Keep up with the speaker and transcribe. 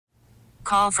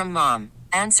Call from mom.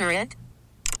 Answer it.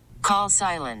 Call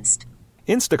silenced.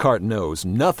 Instacart knows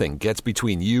nothing gets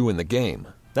between you and the game.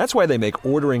 That's why they make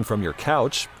ordering from your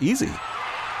couch easy.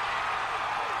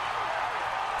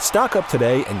 Stock up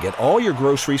today and get all your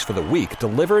groceries for the week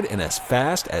delivered in as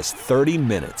fast as 30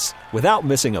 minutes without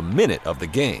missing a minute of the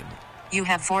game. You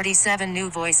have 47 new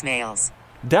voicemails.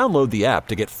 Download the app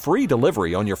to get free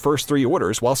delivery on your first 3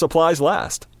 orders while supplies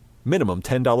last. Minimum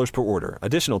 $10 per order.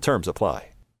 Additional terms apply.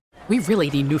 We really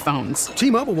need new phones.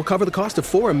 T-Mobile will cover the cost of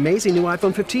 4 amazing new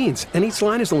iPhone 15s, and each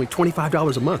line is only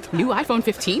 $25 a month. New iPhone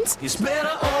 15s? It's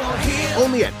better over here.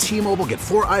 Only at T-Mobile, get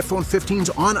 4 iPhone 15s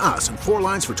on us and 4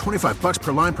 lines for $25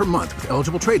 per line per month with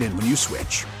eligible trade-in when you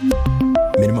switch.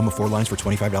 Minimum of 4 lines for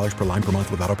 $25 per line per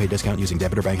month with autopay discount using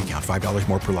debit or bank account. $5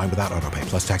 more per line without autopay,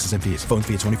 plus taxes and fees. Phone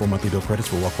fee at 24 monthly bill credits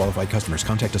for well-qualified customers.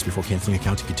 Contact us before canceling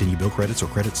account to continue bill credits or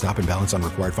credit stop and balance on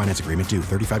required finance agreement due.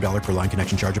 $35 per line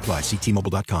connection charge applies. See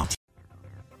T-Mobile.com.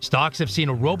 Stocks have seen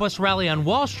a robust rally on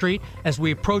Wall Street as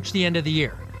we approach the end of the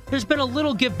year. There's been a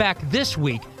little give back this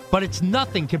week, but it's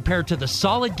nothing compared to the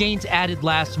solid gains added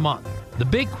last month. The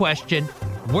big question,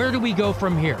 where do we go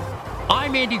from here?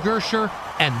 I'm Andy Gersher,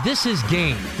 and this is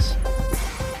Gains.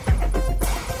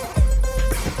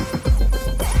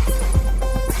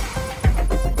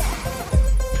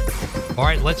 All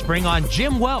right, let's bring on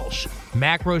Jim Welsh,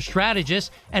 macro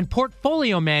strategist and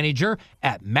portfolio manager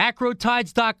at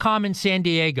macrotides.com in San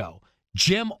Diego.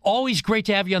 Jim, always great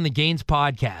to have you on the Gains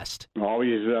podcast.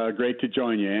 Always great to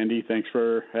join you, Andy. Thanks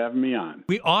for having me on.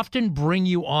 We often bring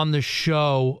you on the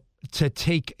show to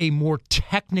take a more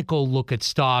technical look at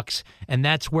stocks, and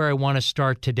that's where I want to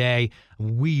start today.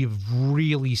 We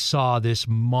really saw this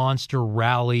monster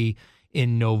rally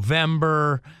in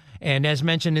November. And as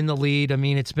mentioned in the lead, I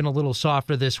mean, it's been a little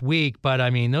softer this week, but I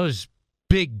mean, those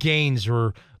big gains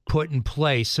were put in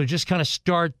place. So just kind of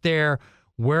start there.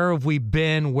 Where have we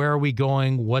been? Where are we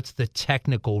going? What's the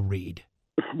technical read?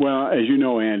 Well, as you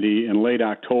know, Andy, in late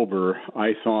October,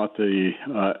 I thought the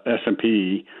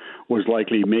S&P was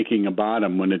likely making a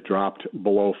bottom when it dropped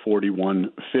below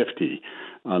 4150.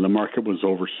 The market was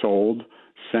oversold.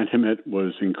 Sentiment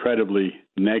was incredibly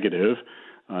negative.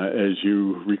 As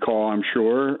you recall, I'm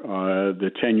sure,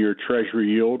 the 10-year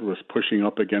Treasury yield was pushing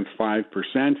up against 5%.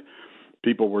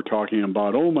 People were talking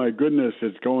about, oh, my goodness,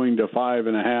 it's going to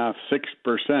 5.5%,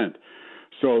 6%.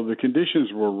 So the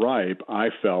conditions were ripe, I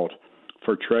felt,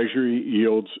 for Treasury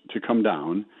yields to come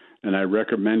down, and I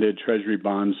recommended Treasury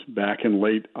bonds back in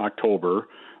late October,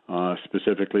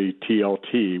 specifically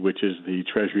TLT, which is the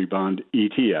Treasury bond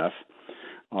ETF.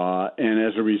 And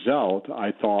as a result,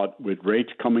 I thought with rates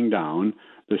coming down,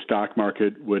 the stock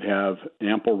market would have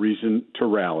ample reason to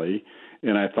rally,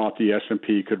 and I thought the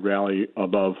S&P could rally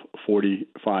above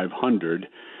 4,500.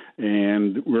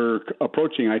 And we're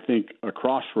approaching, I think, a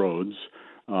crossroads,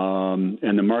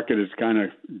 and the market is kind of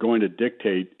going to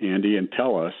dictate, Andy, and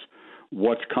tell us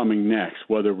what's coming next,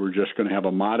 whether we're just going to have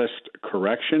a modest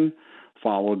correction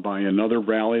followed by another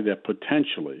rally that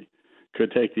potentially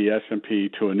could take the S&P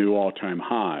to a new all-time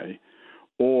high,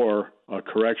 or a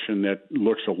correction that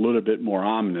looks a little bit more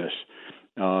ominous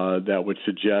that would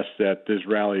suggest that this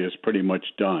rally is pretty much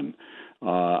done.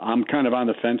 I'm kind of on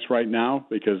the fence right now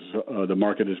because the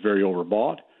market is very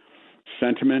overbought.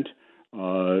 Sentiment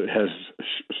has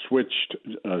switched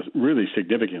really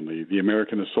significantly. The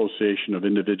American Association of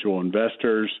Individual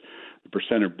Investors, the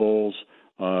percent bulls,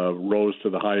 rose to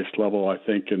the highest level, I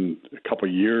think, in a couple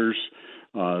of years.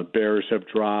 Bears have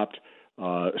dropped.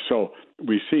 So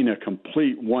we've seen a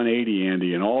complete 180,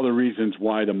 Andy, and all the reasons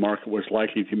why the market was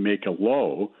likely to make a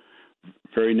low,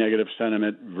 very negative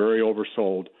sentiment, very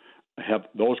oversold,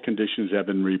 those conditions have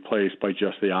been replaced by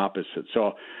just the opposite.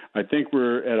 So I think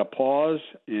we're at a pause,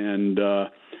 and the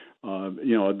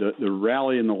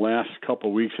rally in the last couple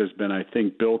of weeks has been, I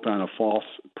think, built on a false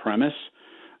premise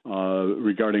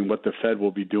regarding what the Fed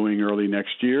will be doing early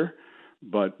next year.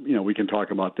 But, we can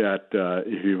talk about that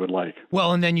if you would like.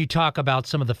 Well, and then you talk about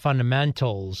some of the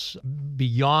fundamentals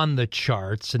beyond the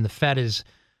charts, and the Fed is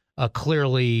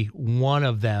clearly one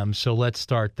of them. So let's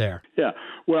start there. Yeah.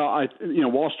 Well,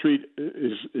 Wall Street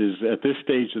is at this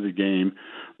stage of the game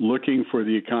looking for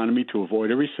the economy to avoid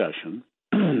a recession.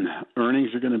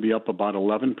 Earnings are going to be up about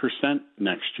 11%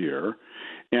 next year.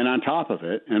 And on top of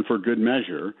it, and for good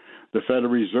measure, the Federal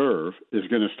Reserve is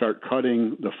going to start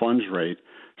cutting the funds rate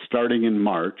starting in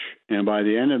March, and by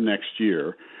the end of next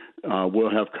year, we'll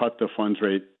have cut the funds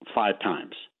rate 5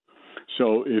 times.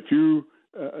 So if you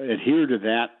adhere to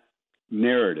that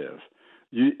narrative,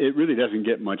 it really doesn't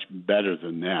get much better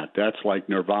than that. That's like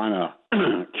nirvana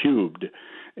cubed,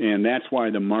 and that's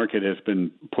why the market has been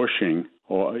pushing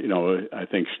or I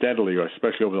think steadily, or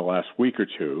especially over the last week or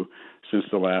two since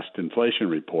the last inflation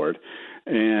report,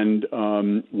 and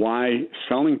why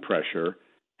selling pressure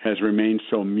has remained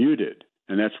so muted.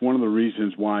 And that's one of the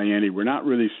reasons why, Andy, we're not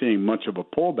really seeing much of a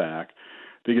pullback,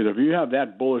 because if you have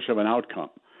that bullish of an outcome,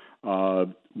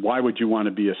 why would you want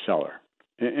to be a seller?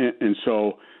 And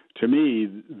so, to me,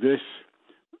 this,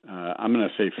 I'm going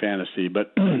to say fantasy,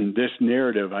 but this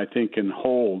narrative, I think, can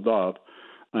hold up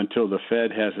until the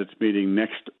Fed has its meeting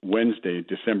next Wednesday,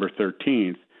 December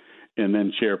 13th, and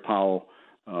then Chair Powell,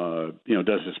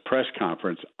 does his press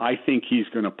conference. I think he's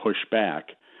going to push back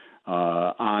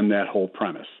on that whole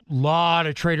premise. A lot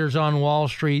of traders on Wall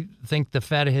Street think the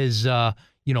Fed has,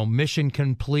 mission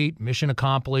complete, mission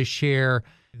accomplished here.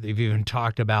 They've even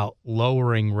talked about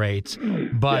lowering rates.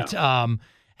 But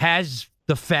has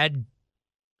the Fed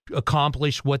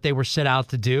accomplished what they were set out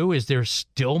to do? Is there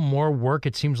still more work?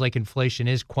 It seems like inflation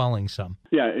is quelling some.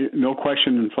 Yeah, no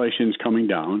question inflation is coming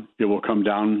down. It will come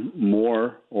down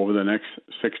more over the next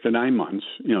 6 to 9 months,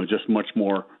 just much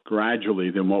more gradually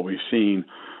than what we've seen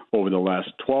over the last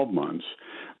 12 months.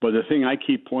 But the thing I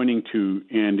keep pointing to,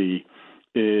 Andy,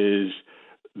 is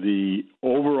the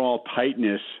overall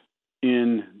tightness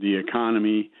in the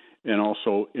economy and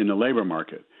also in the labor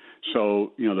market.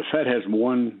 So, the Fed has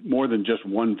more than just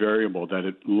one variable that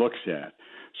it looks at.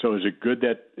 So is it good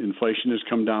that inflation has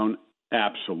come down?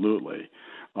 Absolutely.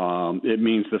 It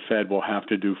means the Fed will have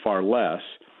to do far less.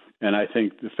 And I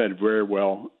think the Fed very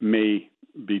well may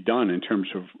be done in terms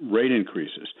of rate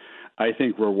increases. I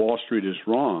think where Wall Street is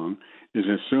wrong is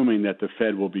assuming that the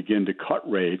Fed will begin to cut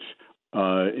rates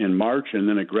in March and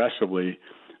then aggressively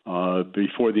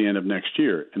before the end of next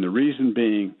year. And the reason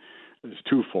being is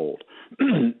twofold.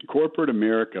 Corporate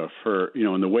America,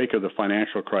 in the wake of the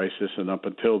financial crisis and up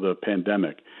until the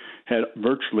pandemic, had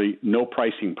virtually no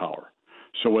pricing power.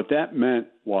 So what that meant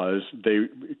was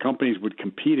companies would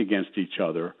compete against each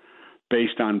other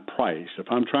based on price. If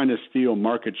I'm trying to steal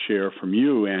market share from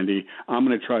you, Andy, I'm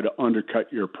going to try to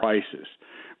undercut your prices,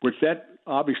 which that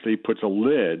obviously puts a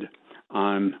lid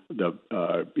on the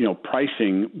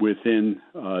pricing within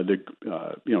the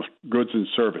goods and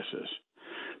services.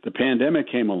 The pandemic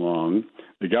came along.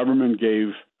 The government gave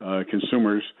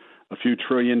consumers a few $1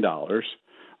 trillion.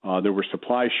 There were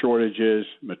supply shortages,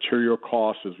 material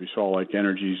costs, as we saw, like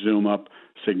energy zoom up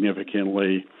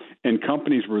significantly, and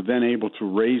companies were then able to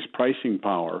raise pricing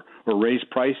power or raise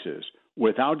prices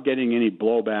without getting any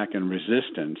blowback and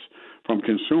resistance from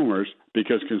consumers,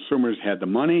 because consumers had the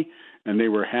money and they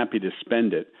were happy to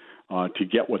spend it to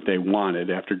get what they wanted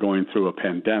after going through a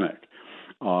pandemic.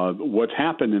 What's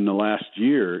happened in the last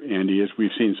year, Andy, is we've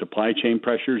seen supply chain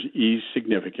pressures ease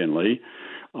significantly.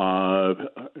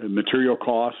 Material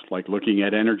costs, like looking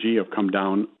at energy, have come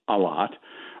down a lot.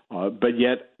 But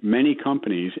yet many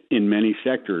companies in many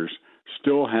sectors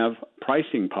still have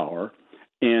pricing power,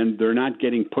 and they're not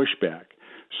getting pushback.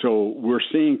 So we're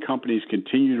seeing companies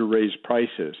continue to raise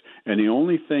prices. And the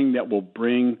only thing that will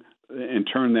bring and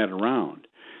turn that around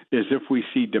is if we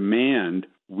see demand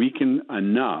weaken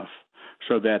enough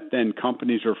so that then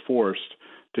companies are forced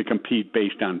to compete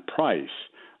based on price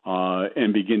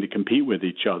and begin to compete with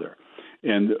each other.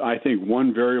 And I think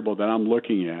one variable that I'm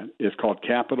looking at is called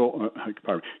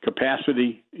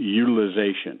capacity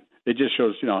utilization. It just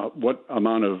shows, what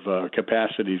amount of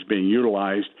capacity is being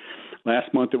utilized.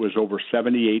 Last month it was over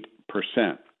 78%.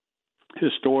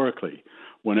 Historically,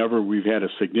 whenever we've had a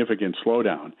significant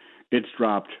slowdown, it's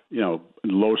dropped,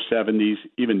 low 70s,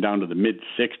 even down to the mid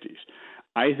 60s.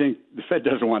 I think the Fed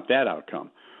doesn't want that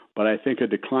outcome, but I think a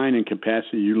decline in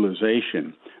capacity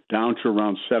utilization down to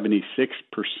around 76%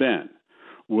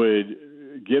 would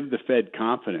give the Fed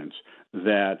confidence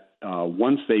that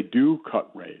once they do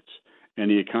cut rates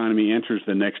and the economy enters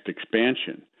the next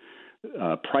expansion,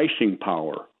 pricing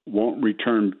power won't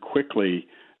return quickly,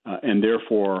 and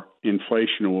therefore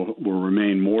inflation will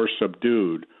remain more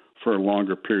subdued for a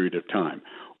longer period of time.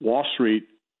 Wall Street,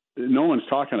 no one's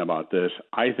talking about this.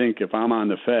 I think if I'm on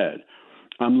the Fed,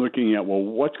 I'm looking at,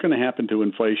 what's going to happen to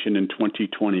inflation in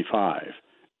 2025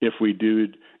 if we do,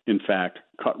 in fact,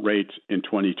 cut rates in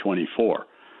 2024?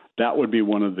 That would be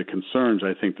one of the concerns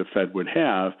I think the Fed would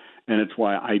have, and it's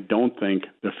why I don't think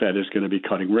the Fed is going to be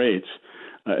cutting rates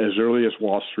as early as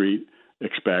Wall Street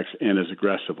expects and as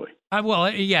aggressively.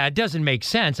 It doesn't make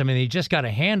sense. I mean, they just got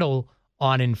a handle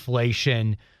on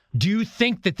inflation. Do you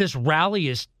think that this rally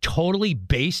is totally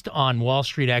based on Wall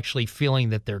Street actually feeling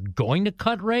that they're going to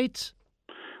cut rates?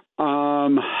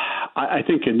 I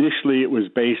think initially it was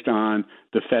based on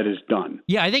the Fed is done.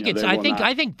 Yeah, I think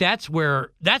I think that's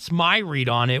my read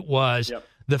on it was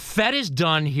the Fed is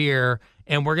done here,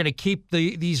 and we're going to keep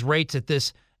these rates at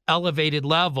this elevated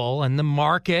level, and the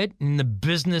market and the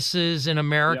businesses in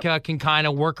America can kind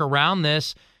of work around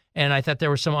this. And I thought there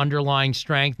was some underlying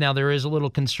strength. Now, there is a little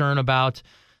concern about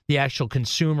the actual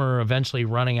consumer eventually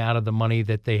running out of the money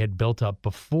that they had built up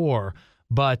before.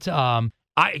 But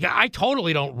I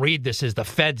totally don't read this as the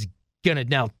Fed's going to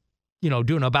now,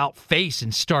 do an about face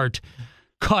and start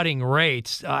cutting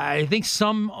rates. I think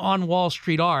some on Wall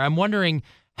Street are. I'm wondering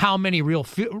how many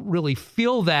really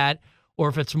feel that, or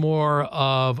if it's more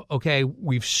of, okay,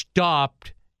 we've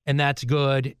stopped and that's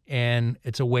good and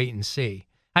it's a wait and see.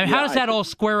 I mean, how does that all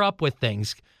square up with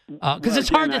things? Because it's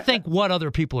hard to think what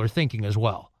other people are thinking as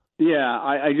well. Yeah,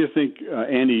 I just think,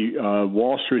 Andy,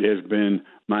 Wall Street has been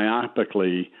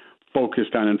myopically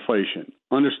focused on inflation.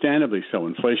 Understandably so.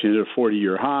 Inflation is a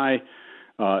 40-year high.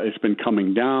 It's been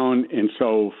coming down. And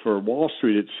so for Wall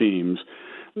Street, it seems,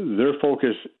 their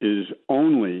focus is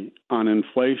only on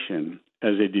inflation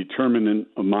as a determinant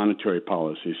of monetary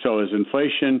policy. So as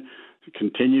inflation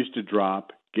continues to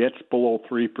drop, gets below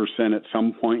 3% at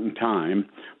some point in time,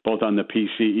 both on the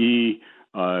PCE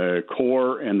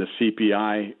core and the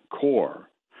CPI core,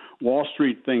 Wall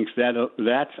Street thinks that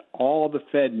that's all the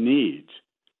Fed needs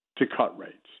to cut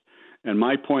rates. And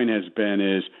my point has been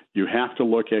is you have to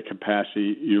look at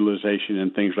capacity utilization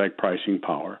and things like pricing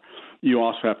power. You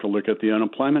also have to look at the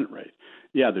unemployment rate.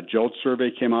 Yeah, the JOLTS survey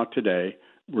came out today.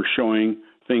 We're showing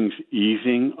things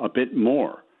easing a bit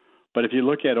more. But if you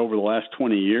look at over the last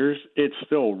 20 years, it's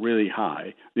still really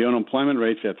high. The unemployment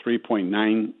rate's at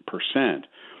 3.9%.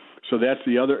 So that's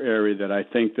the other area that I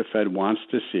think the Fed wants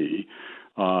to see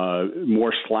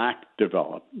more slack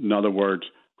develop. In other words,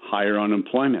 higher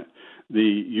unemployment. The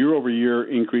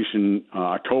year-over-year increase in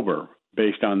October,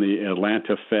 based on the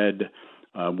Atlanta Fed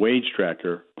wage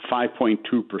tracker,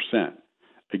 5.2%.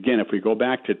 Again, if we go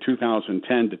back to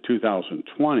 2010 to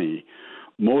 2020,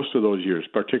 most of those years,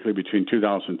 particularly between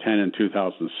 2010 and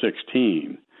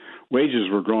 2016, wages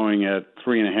were growing at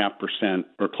 3.5%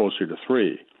 or closer to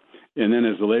 3%. And then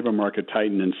as the labor market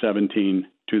tightened in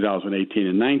 2018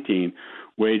 and 19,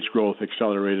 wage growth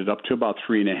accelerated up to about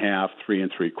 3.5%,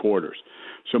 3.75%.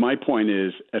 So my point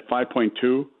is, at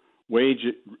 5.2%,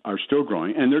 wages are still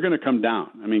growing, and they're going to come down.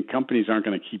 I mean, companies aren't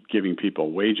going to keep giving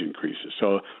people wage increases.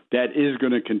 So that is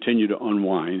going to continue to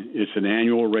unwind. It's an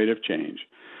annual rate of change.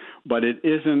 But it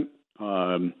isn't,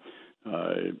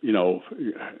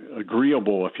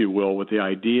 agreeable, if you will, with the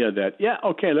idea that,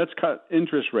 let's cut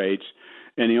interest rates,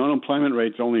 and the unemployment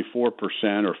rate's only 4%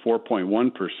 or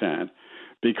 4.1%,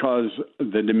 because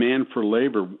the demand for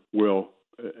labor will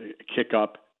kick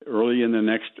up early in the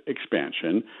next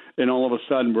expansion, and all of a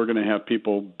sudden we're going to have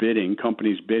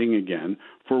companies bidding again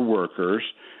for workers,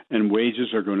 and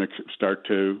wages are going to start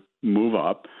to move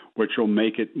up, which will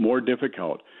make it more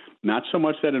difficult. Not so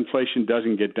much that inflation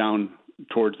doesn't get down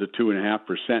towards the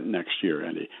 2.5% next year,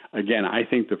 Andy. Again, I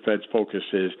think the Fed's focus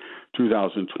is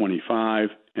 2025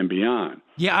 and beyond.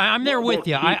 Yeah, I'm there with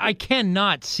you. I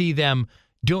cannot see them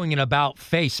doing an about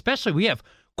face, especially we have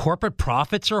corporate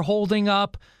profits are holding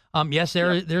up. Yes,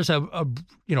 there's a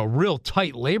real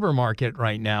tight labor market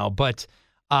right now, but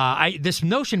this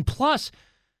notion plus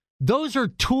those are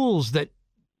tools that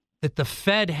the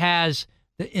Fed has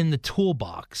in the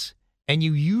toolbox, and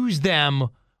you use them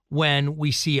when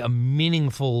we see a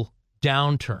meaningful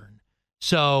downturn.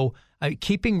 So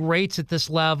keeping rates at this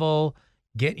level,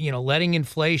 letting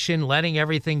inflation, letting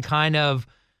everything kind of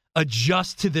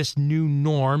adjust to this new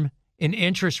norm in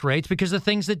interest rates, because the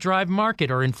things that drive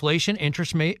market are inflation,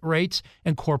 interest rates,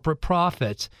 and corporate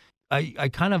profits. I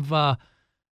kind of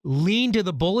lean to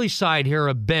the bullish side here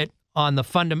a bit on the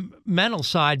fundamental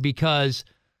side because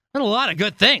there are a lot of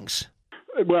good things.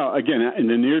 Well, again, in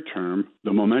the near term,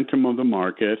 the momentum of the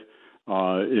market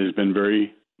has been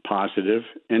very positive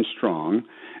and strong.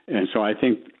 And so I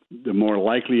think the more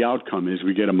likely outcome is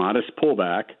we get a modest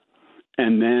pullback,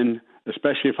 and then,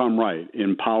 especially if I'm right,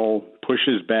 and Powell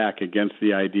pushes back against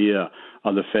the idea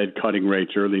of the Fed cutting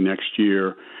rates early next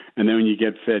year, and then when you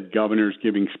get Fed governors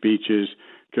giving speeches,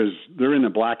 because they're in the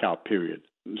blackout period,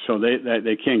 so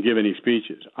they can't give any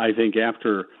speeches. I think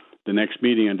after the next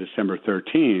meeting on December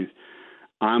 13th,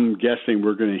 I'm guessing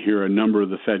we're going to hear a number of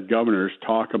the Fed governors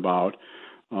talk about,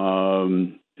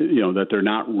 that they're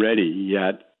not ready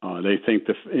yet. They think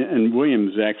and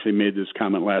Williams actually made this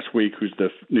comment last week, who's the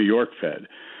New York Fed,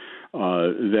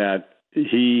 that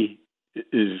he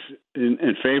is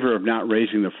in favor of not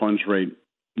raising the funds rate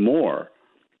more,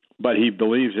 but he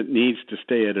believes it needs to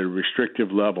stay at a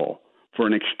restrictive level for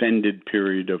an extended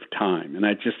period of time. And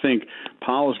I just think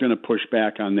Powell's going to push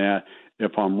back on that.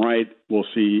 If I'm right, we'll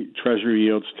see Treasury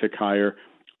yields tick higher.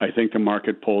 I think the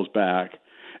market pulls back.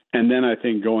 And then I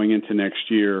think going into next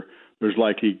year, there's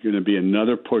likely going to be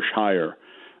another push higher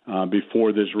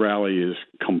before this rally is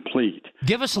complete.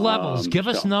 Give us levels. Give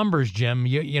us numbers, Jim.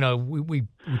 You know, we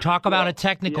talk about a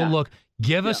technical look.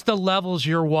 Give us the levels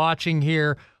you're watching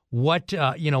here. What,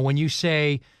 when you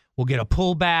say we'll get a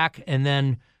pullback and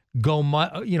then go,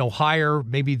 higher,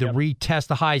 maybe retest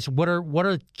the highs, what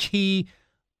are key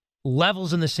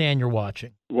levels in the sand you're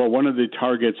watching? Well, one of the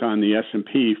targets on the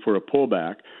S&P for a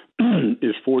pullback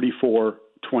is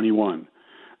 44.21.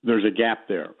 There's a gap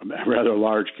there, a rather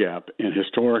large gap. And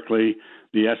historically,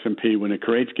 the S&P, when it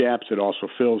creates gaps, it also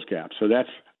fills gaps. So that's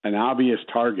an obvious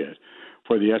target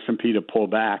for the S&P to pull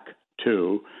back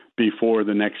to before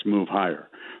the next move higher.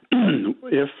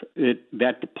 If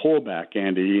that pullback,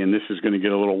 Andy, and this is going to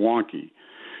get a little wonky,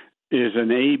 is an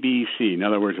ABC, in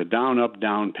other words, a down, up,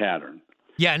 down pattern.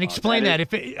 Yeah, and explain that.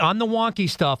 On the wonky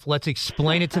stuff, let's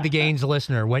explain it to the Gaines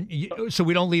listener, so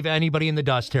we don't leave anybody in the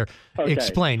dust here. Okay,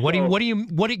 explain.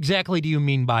 What exactly do you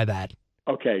mean by that?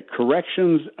 Okay,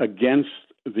 corrections against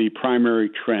the primary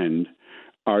trend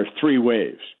are three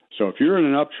waves. So if you're in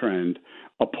an uptrend,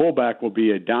 a pullback will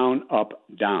be a down, up,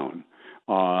 down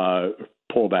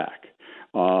pullback,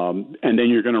 and then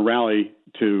you're going to rally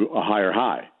to a higher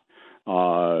high.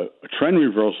 Trend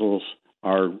reversals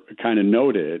are kind of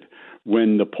noted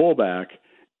when the pullback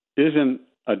isn't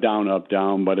a down, up,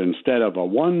 down, but instead of a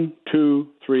 1, 2,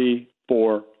 3,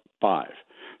 4, 5.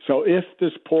 So if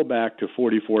this pullback to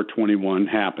 44.21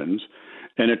 happens,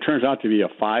 and it turns out to be a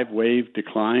 5-wave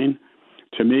decline,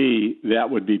 to me, that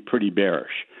would be pretty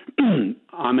bearish.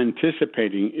 I'm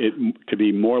anticipating it to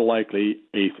be more likely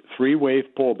a 3-wave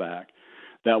pullback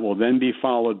that will then be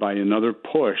followed by another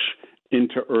push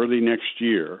into early next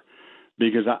year,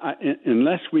 because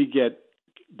unless we get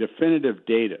definitive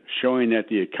data showing that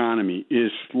the economy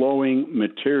is slowing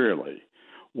materially,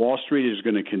 Wall Street is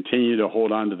going to continue to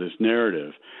hold on to this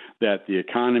narrative that the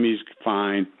economy's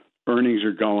fine, earnings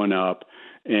are going up,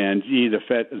 and the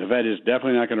Fed is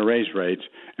definitely not going to raise rates,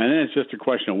 and then it's just a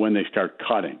question of when they start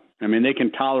cutting. I mean, they can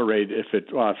tolerate if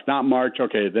it's not March,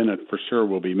 okay, then it for sure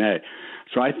will be May.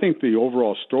 So I think the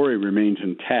overall story remains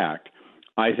intact.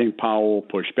 I think Powell will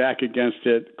push back against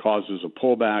it, causes a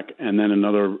pullback, and then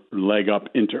another leg up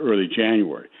into early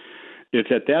January. It's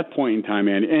at that point in time,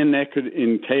 and that could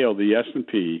entail the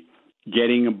S&P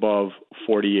getting above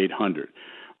 4,800.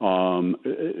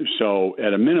 So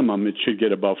at a minimum, it should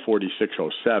get above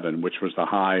 4607, which was the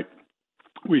high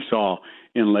we saw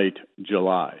in late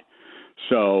July.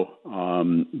 So,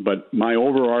 but my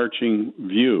overarching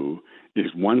view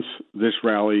is once this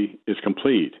rally is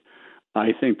complete,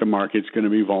 I think the market's going to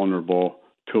be vulnerable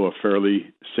to a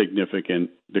fairly significant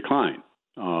decline,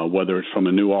 whether it's from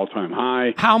a new all-time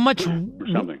high. How much or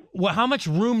something? Well, how much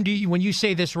room do you, when you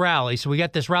say this rally? So we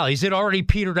got this rally. Is it already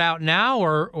petered out now,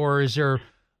 or is there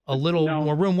a little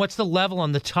more room? What's the level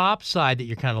on the top side that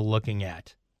you're kind of looking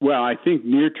at? Well, I think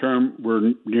near term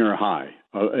we're near a high.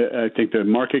 I think the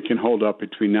market can hold up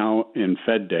between now and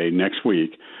Fed Day next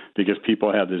week because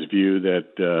people have this view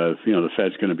that the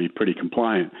Fed's going to be pretty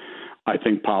compliant. I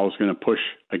think Powell's going to push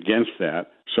against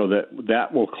that, so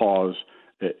that will cause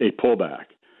a pullback.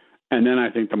 And then I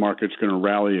think the market's going to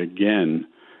rally again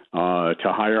to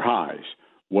higher highs,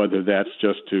 whether that's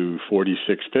just to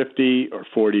 4,650 or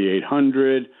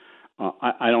 4,800.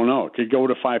 I don't know. It could go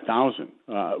to 5,000.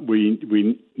 I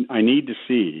need to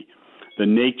see the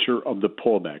nature of the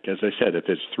pullback. As I said, if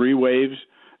it's 3 waves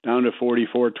down to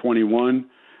 44.21,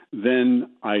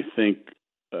 then I think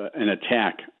an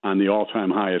attack on the all-time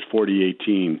high at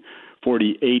 48.18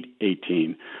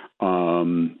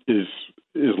 is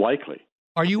likely.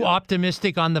 Are you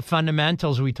optimistic on the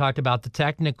fundamentals? We talked about the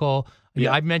technical.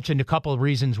 Yeah. I've mentioned a couple of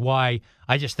reasons why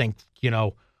I just think,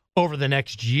 over the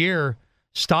next year,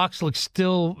 stocks look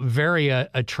still very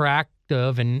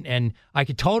attractive, and I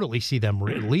could totally see them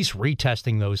at least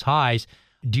retesting those highs.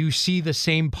 Do you see the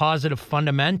same positive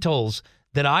fundamentals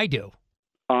that I do?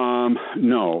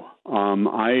 No.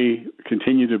 I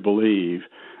continue to believe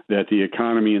that the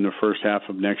economy in the first half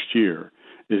of next year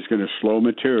is going to slow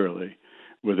materially,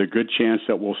 with a good chance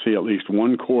that we'll see at least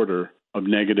 1 quarter of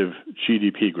negative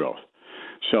GDP growth.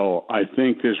 So I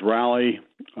think this rally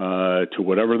to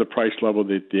whatever the price level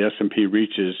that the S&P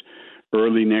reaches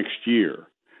early next year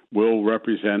will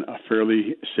represent a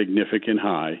fairly significant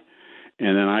high.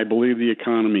 And then I believe the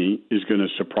economy is going to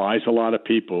surprise a lot of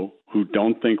people who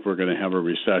don't think we're going to have a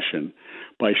recession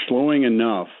by slowing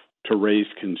enough to raise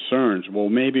concerns. Well,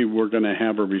 maybe we're going to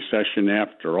have a recession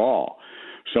after all.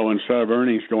 So instead of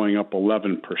earnings going up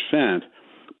 11%,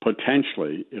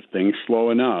 potentially, if things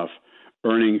slow enough,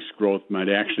 earnings growth might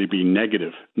actually be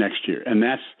negative next year. And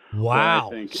that's wow.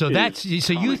 What I think so that's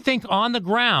so coming. You think on the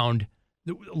ground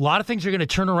a lot of things are going to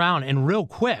turn around and real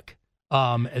quick.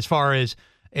 As far as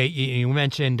you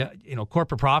mentioned,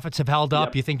 corporate profits have held up.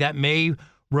 Yep. You think that may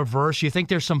reverse? You think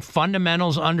there's some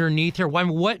fundamentals underneath here?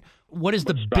 What is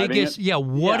the biggest?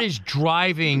 What is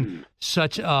driving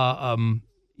such a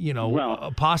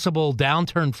possible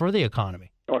downturn for the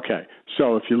economy? Okay.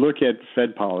 So if you look at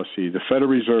Fed policy, the Federal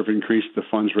Reserve increased the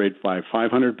funds rate by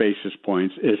 500 basis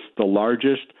points. It's the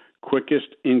largest, quickest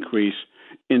increase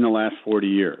in the last 40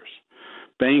 years.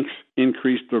 Banks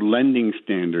increased their lending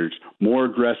standards more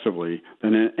aggressively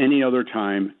than at any other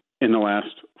time in the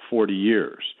last 40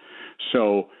 years.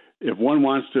 So if one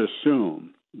wants to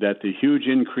assume that the huge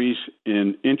increase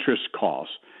in interest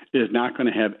costs is not going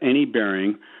to have any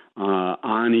bearing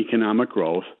on economic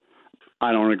growth,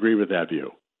 I don't agree with that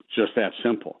view. Just that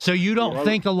simple. So you don't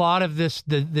think a lot of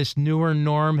this newer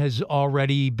norm has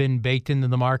already been baked into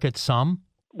the market some?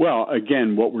 Well,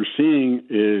 again, what we're seeing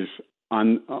is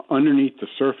underneath the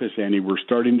surface, Andy, we're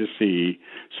starting to see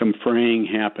some fraying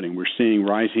happening. We're seeing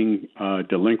rising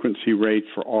delinquency rates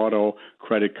for auto,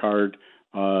 credit card,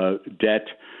 debt.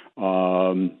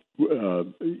 The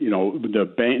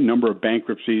number of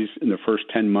bankruptcies in the first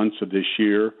 10 months of this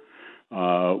year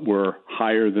were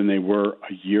higher than they were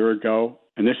a year ago.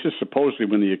 And this is supposedly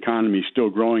when the economy is still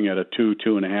growing at a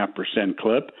 2.5%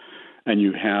 clip, and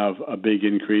you have a big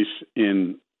increase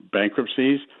in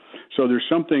bankruptcies. So there's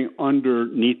something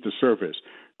underneath the surface.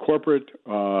 Corporate,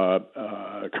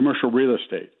 commercial real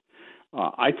estate.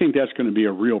 I think that's going to be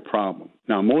a real problem.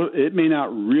 Now, it may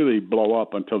not really blow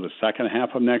up until the second half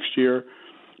of next year,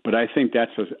 but I think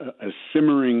that's a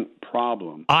simmering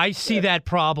problem. I see that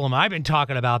problem. I've been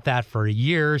talking about that for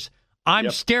years.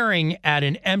 I'm staring at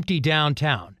an empty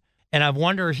downtown, and I've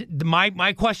wondered,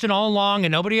 my question all along,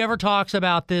 and nobody ever talks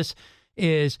about this,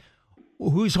 is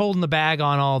who's holding the bag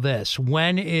on all this?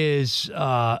 When is,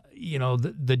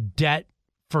 the debt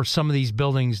for some of these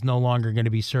buildings no longer going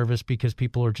to be serviced because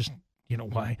people are just,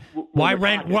 why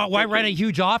rent a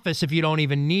huge office if you don't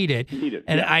even need it?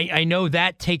 And I know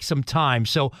that takes some time.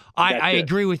 So I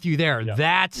agree with you there. Yeah.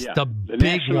 That's the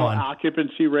big one. The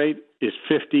occupancy rate is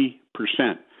 50%.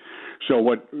 So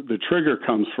what the trigger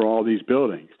comes for all these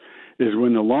buildings is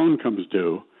when the loan comes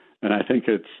due, and I think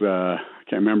it's I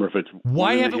can't remember if it's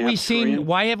why haven't we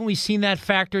seen that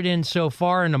factored in so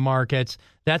far in the markets?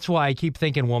 That's why I keep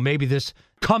thinking, well, maybe this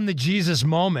come the Jesus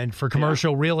moment for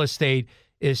commercial real estate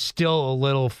is still a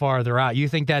little farther out. You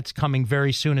think that's coming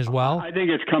very soon as well? I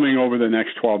think it's coming over the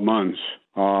next 12 months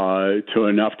to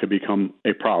enough to become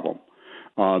a problem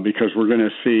because we're going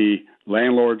to see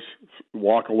landlords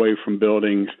walk away from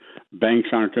buildings. Banks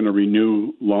aren't going to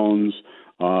renew loans.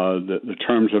 The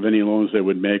terms of any loans they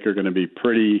would make are going to be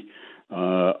pretty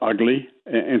ugly.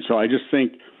 And so I just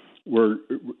think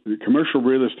commercial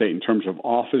real estate in terms of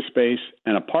office space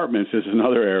and apartments is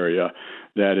another area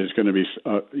that is going to be,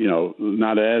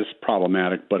 not as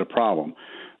problematic, but a problem.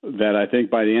 That I think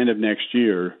by the end of next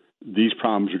year, these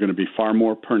problems are going to be far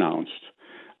more pronounced,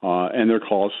 and they'll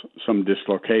cause some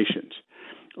dislocations.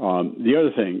 The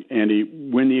other thing, Andy,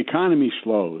 when the economy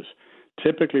slows,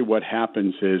 typically what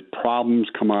happens is problems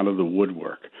come out of the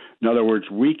woodwork. In other words,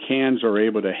 weak hands are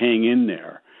able to hang in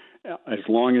there as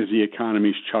long as the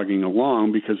economy's chugging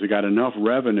along because they got enough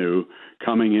revenue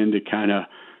coming in to kind of,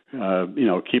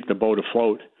 keep the boat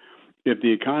afloat. If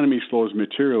the economy slows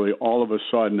materially, all of a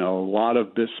sudden a lot of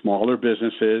smaller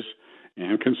businesses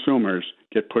and consumers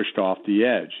get pushed off the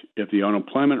edge. If the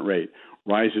unemployment rate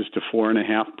rises to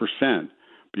 4.5%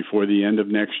 before the end of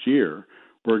next year,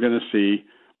 we're going to see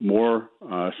more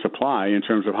supply in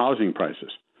terms of housing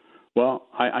prices. Well,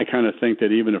 I kind of think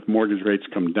that even if mortgage rates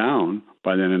come down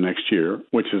by the end of next year,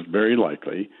 which is very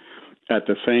likely, at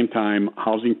the same time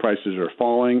housing prices are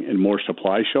falling and more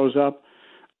supply shows up,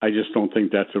 I just don't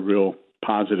think that's a real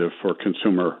positive for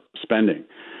consumer spending.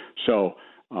 So,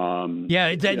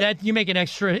 that you make an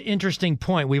extra interesting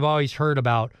point. We've always heard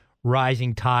about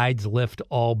rising tides lift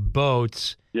all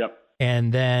boats. Yep.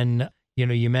 And then,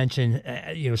 you mentioned,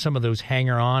 some of those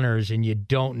hanger-oners, and you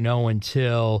don't know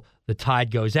until the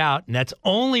tide goes out. And that's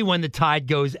only when the tide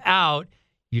goes out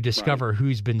you discover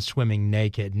who's been swimming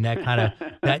naked. And that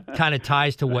kind of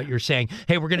ties to what you're saying.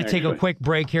 Hey, we're going to take a quick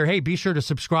break here. Hey, be sure to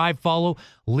subscribe, follow,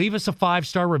 leave us a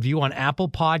 5-star review on Apple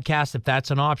Podcasts if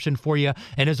that's an option for you.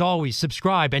 And as always,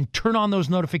 subscribe and turn on those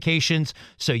notifications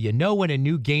so you know when a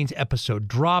new Gains episode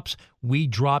drops. We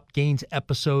drop Gains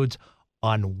episodes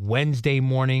on Wednesday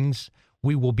mornings.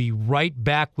 We will be right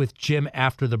back with Jim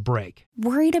after the break.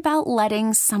 Worried about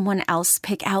letting someone else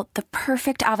pick out the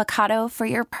perfect avocado for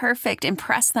your perfect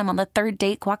impress them on the third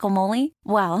date guacamole?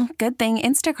 Well, good thing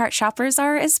Instacart shoppers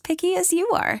are as picky as you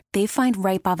are. They find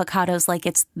ripe avocados like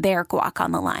it's their guac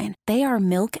on the line. They are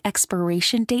milk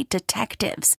expiration date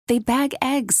detectives. They bag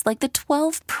eggs like the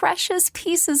 12 precious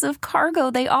pieces of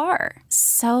cargo they are.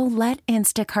 So let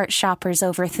Instacart shoppers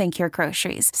overthink your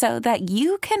groceries so that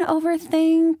you can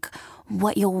overthink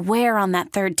what you'll wear on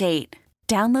that third date.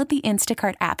 Download the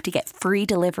Instacart app to get free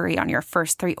delivery on your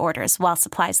first 3 orders while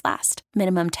supplies last.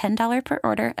 Minimum $10 per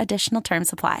order. Additional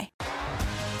terms apply.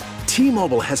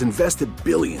 T-Mobile has invested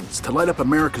billions to light up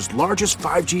America's largest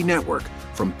 5G network,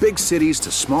 from big cities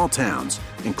to small towns,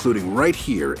 including right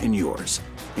here in yours.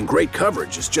 And great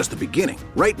coverage is just the beginning.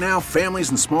 Right now, families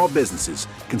and small businesses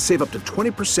can save up to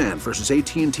 20% versus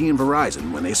AT&T and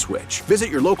Verizon when they switch. Visit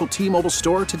your local T-Mobile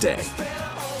store today.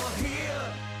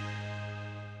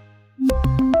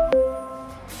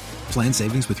 Plan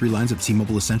savings with 3 lines of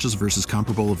T-Mobile Essentials versus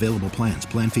comparable available plans.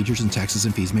 Plan features and taxes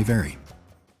and fees may vary.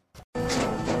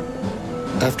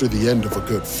 After the end of a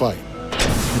good fight,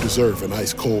 you deserve an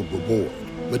ice-cold reward.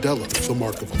 Modelo is the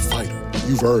mark of a fighter.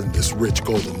 You've earned this rich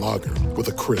golden lager with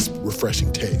a crisp,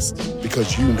 refreshing taste.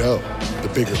 Because you know,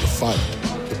 the bigger the fight,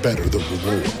 the better the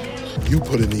reward. You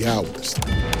put in the hours,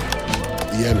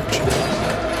 the energy,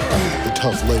 the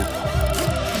tough labor.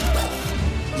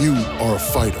 You are a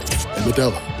fighter, and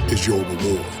Modelo is your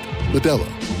reward.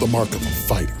 Modelo, the mark of a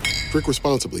fighter. Drink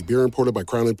responsibly. Beer imported by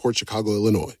Crown Imports, Chicago,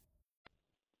 Illinois.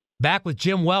 Back with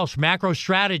Jim Welsh, macro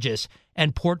strategist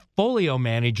and portfolio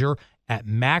manager at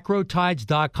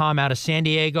macrotides.com out of San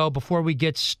Diego. Before we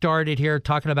get started here,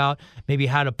 talking about maybe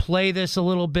how to play this a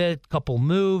little bit, couple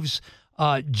moves,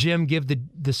 Jim, give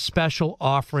the special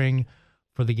offering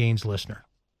for the Gaines listener.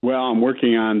 Well, I'm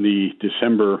working on the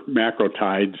December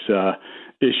Macrotides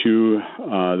issue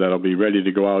that'll be ready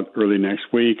to go out early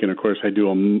next week. And, of course, I do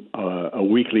a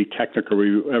weekly technical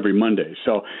review every Monday.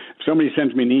 So if somebody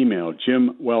sends me an email,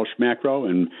 Jim Welsh Macro,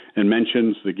 and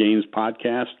mentions the Gaines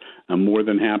podcast, I'm more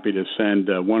than happy to send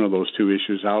one of those 2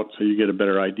 issues out so you get a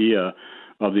better idea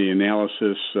of the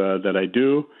analysis that I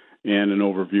do and an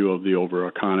overview of the overall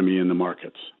economy and the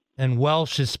markets. And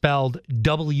Welsh is spelled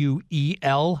Welsh.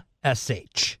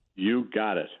 You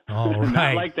got it. All right.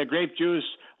 Not like the grape juice,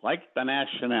 like the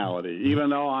nationality, even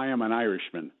though I am an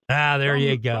Irishman. There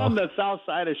you go. From the south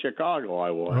side of Chicago, I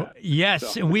will.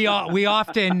 Yes, so. we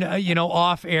often,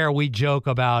 off air, we joke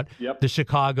about the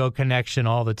Chicago connection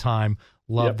all the time.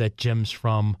 Love that Jim's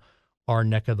from our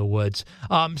neck of the woods.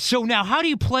 So now, how do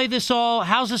you play this all?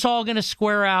 How's this all going to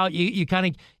square out? You kind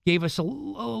of gave us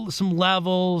some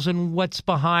levels and what's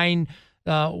behind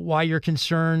why you're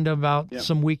concerned about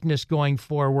some weakness going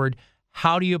forward.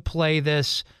 How do you play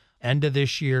this end of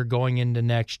this year going into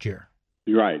next year?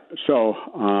 Right. So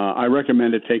I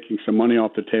recommended taking some money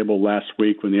off the table last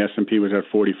week when the S&P was at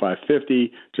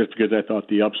 45.50, just because I thought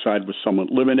the upside was somewhat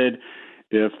limited.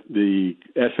 If the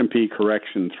S&P corrects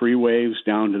in 3 waves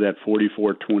down to that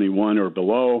 44.21 or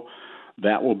below,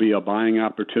 that will be a buying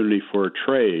opportunity for a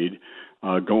trade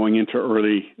going into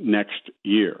early next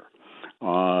year.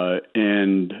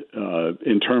 And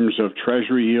in terms of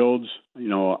Treasury yields,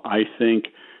 I think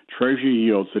Treasury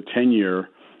yields, the 10-year,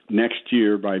 next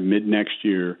year, by mid-next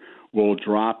year, will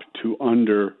drop to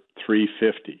under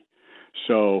 350.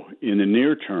 So in the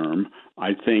near term, I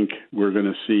think we're going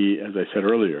to see, as I said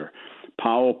earlier,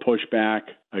 Powell push back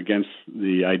against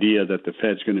the idea that the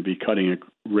Fed's going to be cutting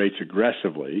rates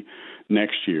aggressively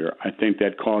next year. I think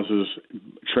that causes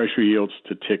Treasury yields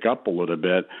to tick up a little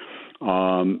bit.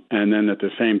 And then at the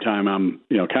same time, I'm,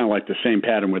 kind of like the same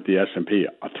pattern with the S&P.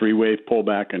 A 3-wave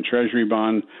pullback in Treasury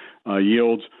bond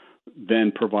yields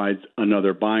then provides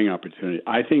another buying opportunity.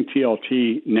 I think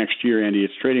TLT next year, Andy,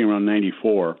 it's trading around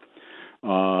 94.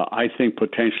 I think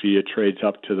potentially it trades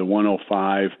up to the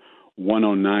 105,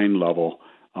 109 level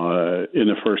in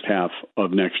the first half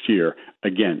of next year.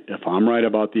 Again, if I'm right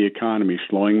about the economy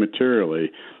slowing materially,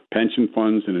 pension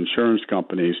funds and insurance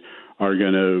companies are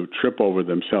going to trip over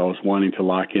themselves wanting to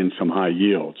lock in some high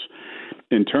yields.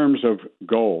 In terms of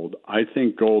gold, I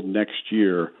think gold next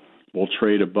year will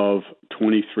trade above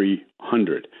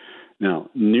 2,300. Now,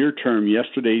 near term,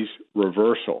 yesterday's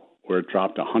reversal, where it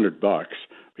dropped $100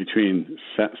 between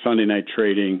Sunday night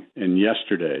trading and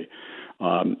yesterday,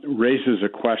 raises a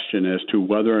question as to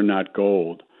whether or not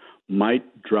gold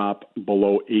might drop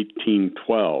below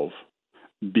 1812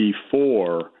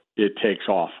 before it takes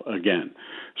off again.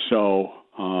 So,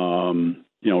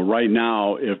 right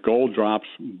now, if gold drops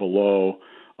below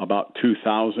about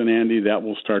 2,000, Andy, that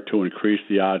will start to increase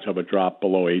the odds of a drop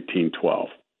below 1812.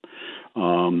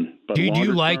 But do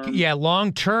you like, term,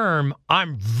 long term,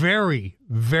 I'm very,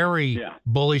 very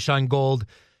bullish on gold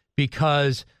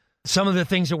because some of the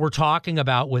things that we're talking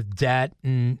about with debt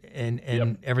and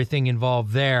everything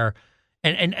involved there,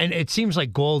 and it seems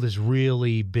like gold has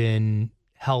really been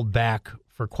held back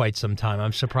for quite some time.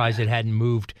 I'm surprised it hadn't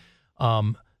moved.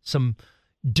 Some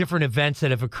different events that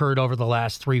have occurred over the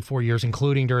last 3-4 years,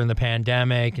 including during the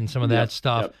pandemic and some of that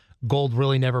stuff. Yep. Gold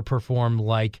really never performed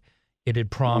like it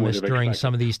had promised during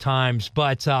some of these times.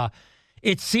 But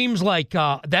it seems like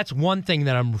that's one thing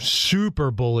that I'm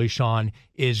super bullish on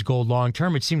is gold long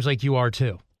term. It seems like you are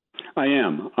too. I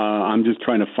am. I'm just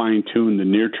trying to fine tune the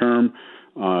near term.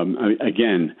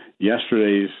 Again,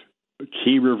 yesterday's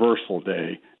key reversal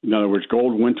day. In other words,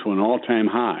 gold went to an all-time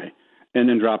high and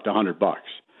then dropped $100.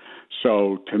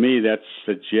 So to me, that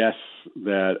suggests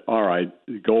that, all right,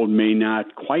 gold may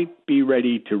not quite be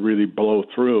ready to really blow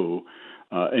through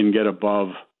and get above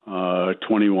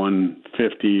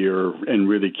 2150 and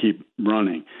really keep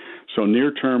running. So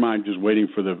near term, I'm just waiting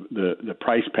for the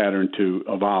price pattern to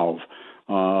evolve.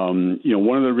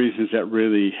 One of the reasons that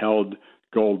really held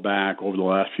gold back over the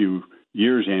last few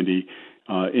years, Andy,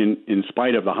 in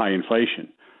spite of the high inflation,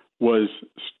 was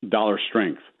dollar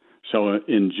strength. So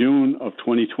in June of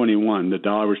 2021, the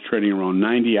dollar was trading around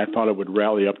 90. I thought it would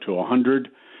rally up to 100.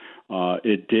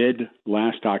 It did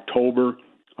last October.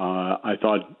 I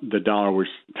thought the dollar was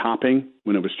topping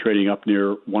when it was trading up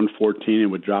near 114. It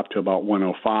would drop to about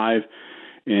 105.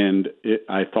 And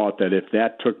I thought that if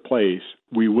that took place,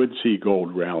 we would see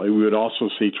gold rally. We would also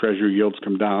see Treasury yields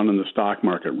come down and the stock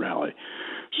market rally.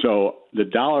 So the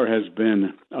dollar has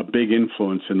been a big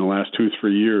influence in the last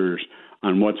 2-3 years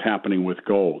on what's happening with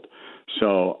gold.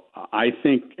 So I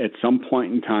think at some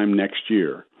point in time next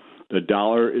year, the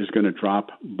dollar is going to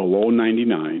drop below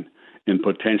 99 and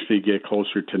potentially get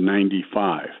closer to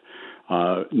 95.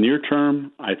 Near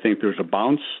term, I think there's a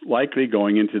bounce likely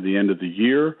going into the end of the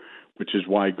year, which is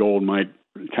why gold might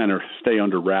kind of stay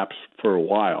under wraps for a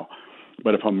while.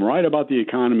 But if I'm right about the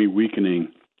economy weakening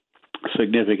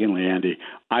significantly, Andy,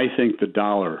 I think the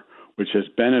dollar, which has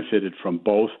benefited from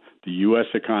both the U.S.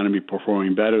 economy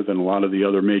performing better than a lot of the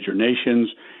other major nations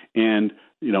and,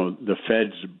 the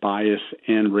Fed's bias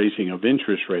and raising of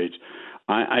interest rates,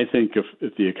 I think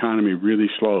if the economy really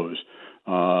slows,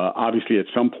 obviously at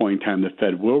some point in time the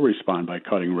Fed will respond by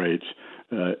cutting rates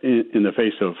in the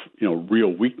face of real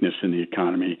weakness in the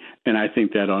economy, and I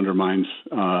think that undermines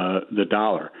the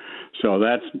dollar. So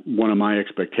that's one of my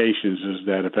expectations is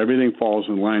that if everything falls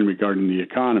in line regarding the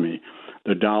economy,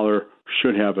 the dollar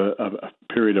should have a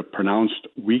period of pronounced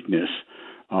weakness,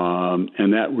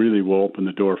 and that really will open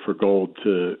the door for gold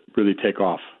to really take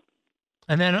off.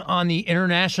 And then on the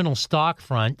international stock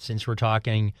front, since we're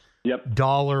talking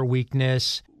dollar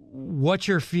weakness, what's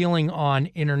your feeling on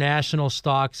international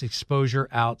stocks exposure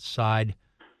outside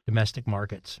domestic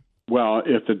markets? Well,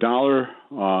 if the dollar,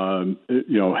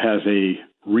 has a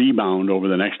rebound over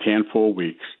the next handful of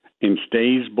weeks and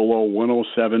stays below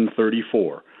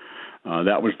 107.34,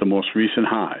 that was the most recent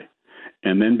high,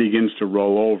 and then begins to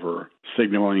roll over,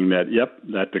 signaling that,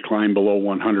 that decline below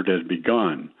 100 has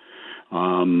begun.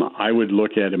 I would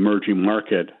look at emerging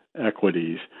market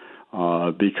equities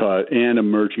and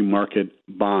emerging market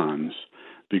bonds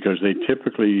because they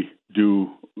typically do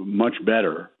much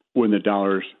better when the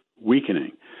dollar's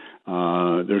weakening.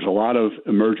 There's a lot of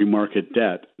emerging market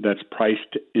debt that's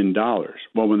priced in dollars.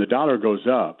 Well, when the dollar goes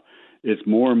up, it's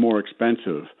more and more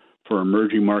expensive for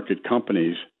emerging market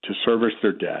companies to service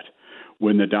their debt.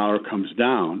 When the dollar comes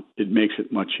down, it makes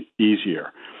it much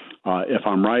easier. If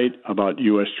I'm right about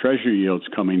U.S. Treasury yields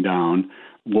coming down,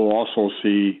 we'll also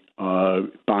see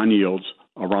bond yields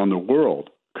around the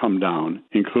world come down,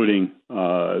 including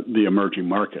the emerging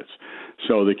markets.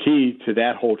 So the key to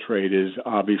that whole trade is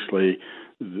obviously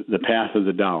the path of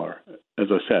the dollar. As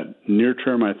I said, near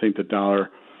term, I think the dollar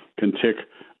can tick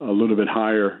a little bit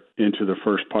higher into the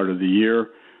first part of the year.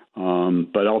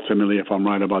 But ultimately, if I'm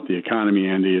right about the economy,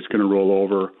 Andy, it's going to roll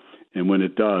over. And when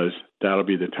it does, that'll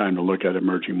be the time to look at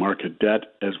emerging market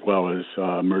debt as well as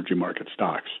emerging market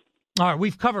stocks. All right,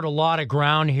 we've covered a lot of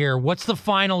ground here. What's the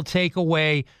final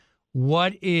takeaway?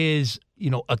 What is,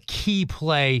 a key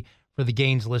play for the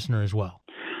Gains listener as well?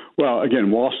 Well, again,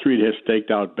 Wall Street has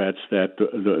staked out bets that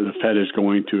the Fed is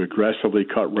going to aggressively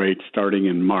cut rates starting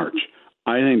in March.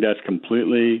 I think that's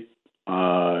completely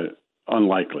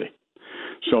unlikely.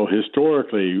 So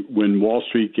historically, when Wall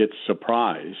Street gets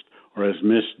surprised or has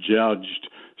misjudged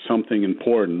something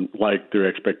important like their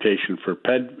expectation for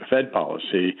Fed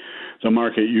policy, the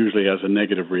market usually has a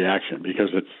negative reaction because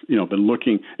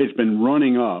it's been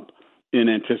running up in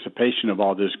anticipation of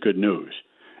all this good news.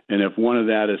 And if one of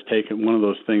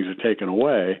those things are taken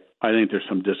away, I think there's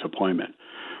some disappointment.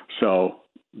 So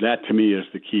that to me is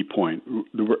the key point.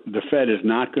 The Fed is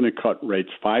not going to cut rates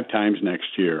 5 times next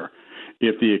year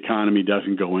if the economy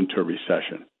doesn't go into a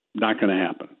recession. Not going to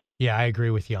happen. Yeah, I agree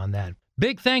with you on that.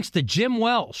 Big thanks to Jim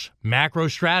Welsh, macro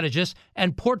strategist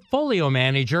and portfolio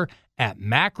manager at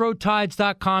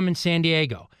macrotides.com in San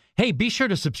Diego. Hey, be sure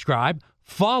to subscribe,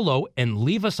 follow, and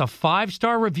leave us a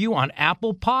 5-star review on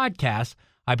Apple Podcasts.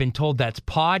 I've been told that's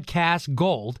podcast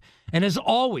gold. And as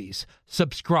always,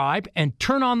 subscribe and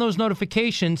turn on those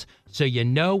notifications so you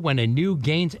know when a new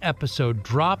Gains episode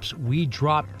drops. We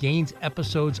drop Gains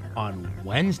episodes on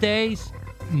Wednesdays.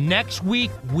 Next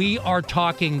week, we are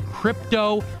talking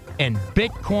crypto and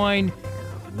Bitcoin.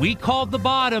 We called the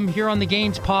bottom here on the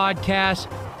Gains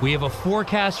podcast. We have a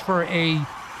forecast for a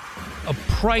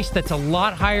price that's a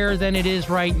lot higher than it is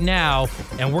right now,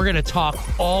 and we're going to talk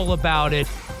all about it.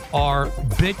 Our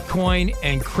Bitcoin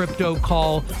and crypto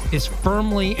call is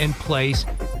firmly in place,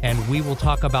 and we will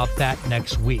talk about that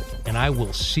next week. And I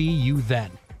will see you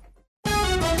then.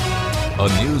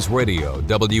 A News Radio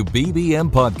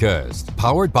WBBM podcast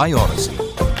powered by Odyssey.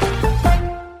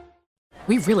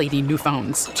 We really need new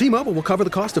phones. T-Mobile will cover the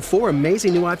cost of 4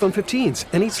 amazing new iPhone 15s,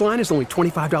 and each line is only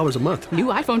 $25 a month. New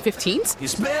iPhone 15s?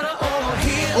 It's better over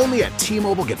here. Only at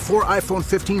T-Mobile, get 4 iPhone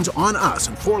 15s on us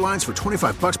and 4 lines for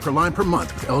 $25 per line per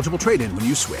month with eligible trade-in when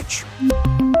you switch.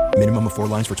 Minimum of 4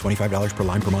 lines for $25 per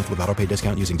line per month with autopay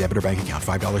discount using debit or bank account.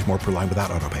 $5 more per line without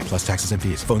autopay, plus taxes and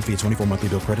fees. Phone fee at 24 monthly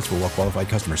bill credits for well-qualified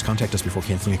customers. Contact us before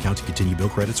canceling account to continue bill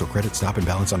credits or credit stop and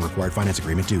balance on required finance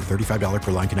agreement due. $35 per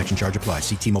line connection charge applies.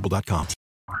 See T-Mobile.com.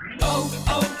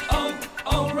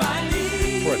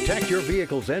 O'Reilly. Protect your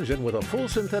vehicle's engine with a full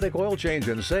synthetic oil change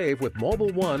and save with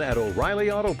Mobil 1 at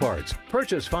O'Reilly Auto Parts.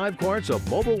 Purchase 5 quarts of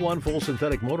Mobil 1 full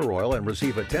synthetic motor oil and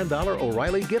receive a $10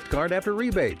 O'Reilly gift card after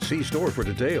rebate. See store for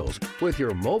details. With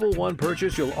your Mobil 1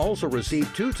 purchase, you'll also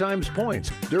receive 2 times points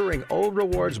during Old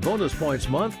Rewards Bonus Points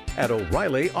Month at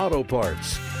O'Reilly Auto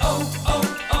Parts.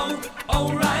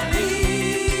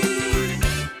 O'Reilly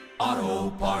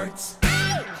Auto Parts.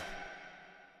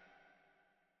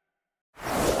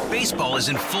 Baseball is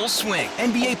in full swing.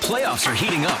 NBA playoffs are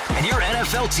heating up, and your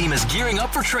NFL team is gearing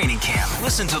up for training camp.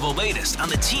 Listen to the latest on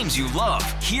the teams you love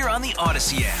here on the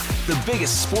Odyssey app. The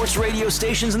biggest sports radio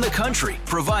stations in the country,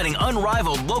 providing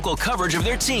unrivaled local coverage of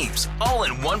their teams, all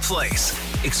in one place.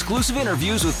 Exclusive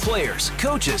interviews with players,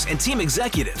 coaches, and team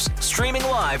executives, streaming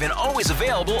live and always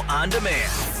available on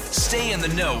demand. Stay in the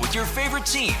know with your favorite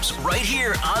teams right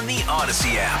here on the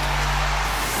Odyssey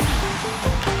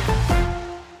app.